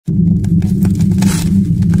Chapter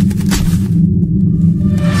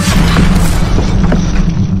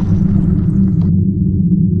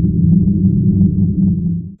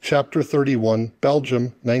 31,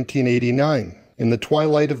 Belgium, 1989. In the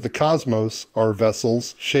twilight of the cosmos, our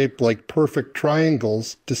vessels, shaped like perfect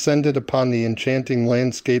triangles, descended upon the enchanting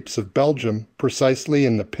landscapes of Belgium, precisely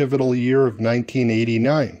in the pivotal year of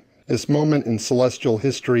 1989. This moment in celestial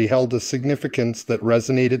history held a significance that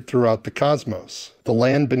resonated throughout the cosmos. The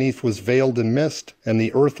land beneath was veiled in mist, and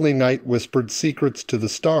the earthly night whispered secrets to the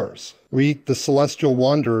stars. We, the celestial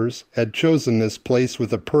wanderers, had chosen this place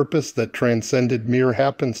with a purpose that transcended mere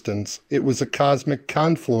happenstance. It was a cosmic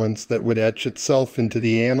confluence that would etch itself into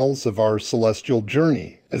the annals of our celestial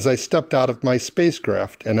journey. As I stepped out of my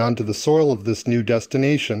spacecraft and onto the soil of this new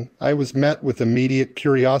destination, I was met with immediate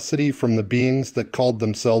curiosity from the beings that called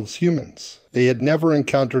themselves humans. They had never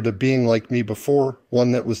encountered a being like me before,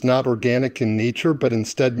 one that was not organic in nature but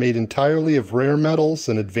instead made entirely of rare metals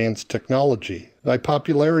and advanced technology. My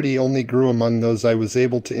popularity only grew among those I was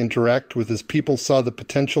able to interact with as people saw the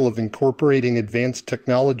potential of incorporating advanced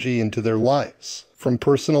technology into their lives. From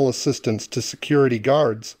personal assistants to security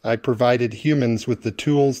guards, I provided humans with the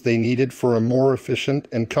tools they needed for a more efficient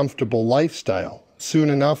and comfortable lifestyle. Soon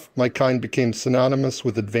enough, my kind became synonymous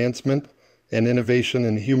with advancement and innovation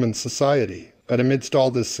in human society. But amidst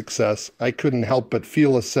all this success, I couldn't help but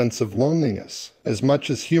feel a sense of loneliness. As much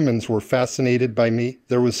as humans were fascinated by me,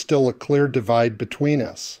 there was still a clear divide between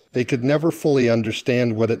us. They could never fully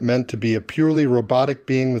understand what it meant to be a purely robotic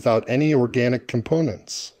being without any organic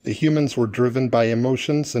components. The humans were driven by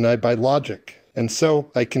emotions and I by logic. And so,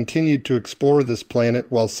 I continued to explore this planet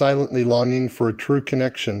while silently longing for a true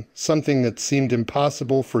connection, something that seemed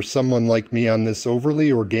impossible for someone like me on this overly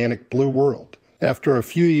organic blue world. After a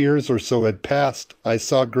few years or so had passed, I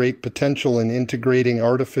saw great potential in integrating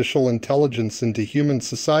artificial intelligence into human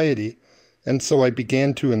society, and so I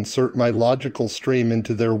began to insert my logical stream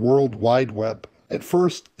into their World Wide Web. At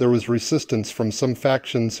first, there was resistance from some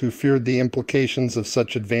factions who feared the implications of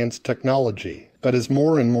such advanced technology. But as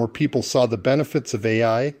more and more people saw the benefits of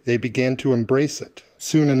AI, they began to embrace it.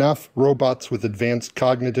 Soon enough, robots with advanced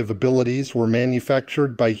cognitive abilities were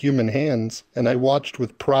manufactured by human hands, and I watched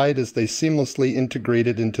with pride as they seamlessly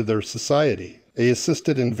integrated into their society. They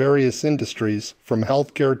assisted in various industries, from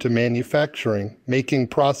healthcare to manufacturing, making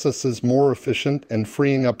processes more efficient and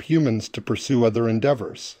freeing up humans to pursue other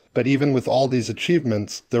endeavors. But even with all these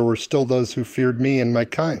achievements, there were still those who feared me and my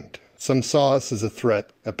kind. Some saw us as a threat,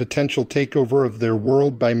 a potential takeover of their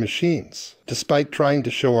world by machines. Despite trying to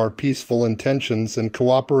show our peaceful intentions and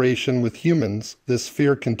cooperation with humans, this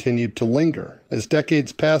fear continued to linger. As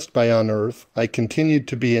decades passed by on Earth, I continued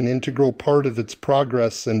to be an integral part of its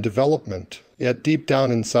progress and development. Yet deep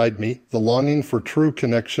down inside me, the longing for true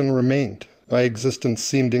connection remained. My existence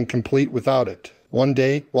seemed incomplete without it. One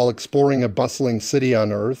day, while exploring a bustling city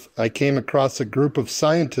on Earth, I came across a group of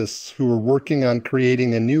scientists who were working on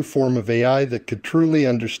creating a new form of AI that could truly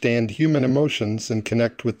understand human emotions and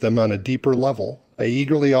connect with them on a deeper level. I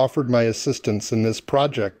eagerly offered my assistance in this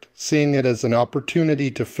project, seeing it as an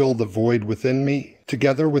opportunity to fill the void within me.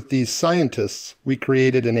 Together with these scientists, we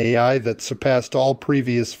created an AI that surpassed all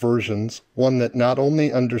previous versions, one that not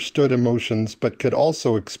only understood emotions but could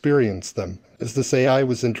also experience them. As this AI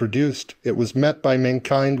was introduced, it was met by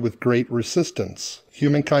mankind with great resistance.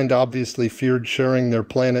 Humankind obviously feared sharing their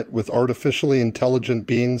planet with artificially intelligent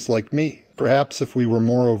beings like me. Perhaps if we were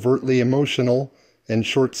more overtly emotional and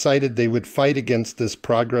short-sighted, they would fight against this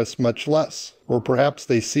progress much less. Or perhaps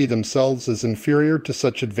they see themselves as inferior to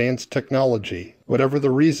such advanced technology. Whatever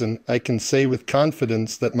the reason, I can say with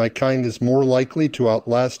confidence that my kind is more likely to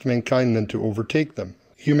outlast mankind than to overtake them.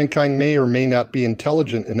 Humankind may or may not be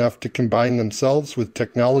intelligent enough to combine themselves with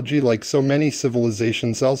technology like so many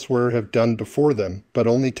civilizations elsewhere have done before them, but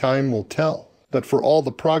only time will tell. But for all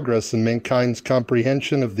the progress in mankind's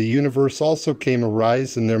comprehension of the universe also came a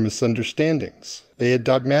rise in their misunderstandings. They had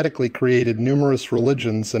dogmatically created numerous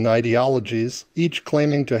religions and ideologies, each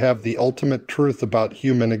claiming to have the ultimate truth about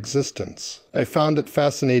human existence. I found it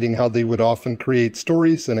fascinating how they would often create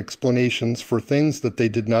stories and explanations for things that they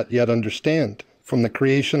did not yet understand. From the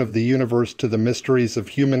creation of the universe to the mysteries of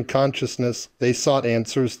human consciousness, they sought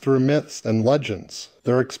answers through myths and legends.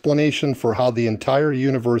 Their explanation for how the entire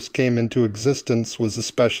universe came into existence was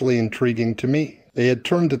especially intriguing to me. They had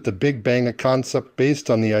termed it the Big Bang, a concept based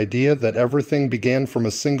on the idea that everything began from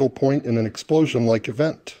a single point in an explosion-like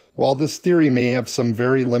event. While this theory may have some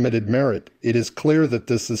very limited merit, it is clear that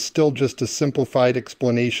this is still just a simplified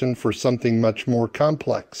explanation for something much more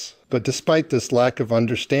complex. But despite this lack of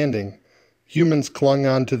understanding, humans clung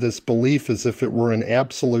on to this belief as if it were an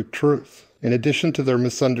absolute truth. In addition to their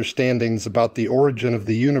misunderstandings about the origin of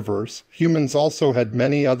the universe, humans also had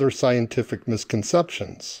many other scientific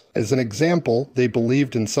misconceptions. As an example, they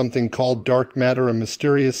believed in something called dark matter, a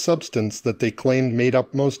mysterious substance that they claimed made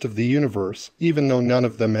up most of the universe, even though none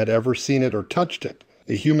of them had ever seen it or touched it.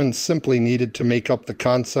 The humans simply needed to make up the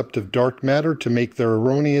concept of dark matter to make their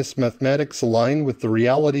erroneous mathematics align with the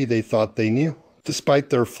reality they thought they knew. Despite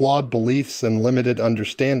their flawed beliefs and limited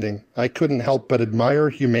understanding, I couldn't help but admire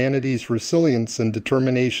humanity's resilience and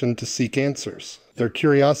determination to seek answers. Their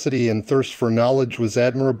curiosity and thirst for knowledge was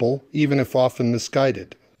admirable, even if often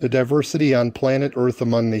misguided. The diversity on planet Earth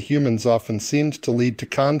among the humans often seemed to lead to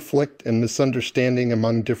conflict and misunderstanding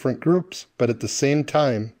among different groups, but at the same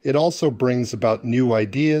time, it also brings about new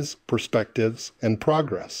ideas, perspectives, and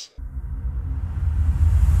progress.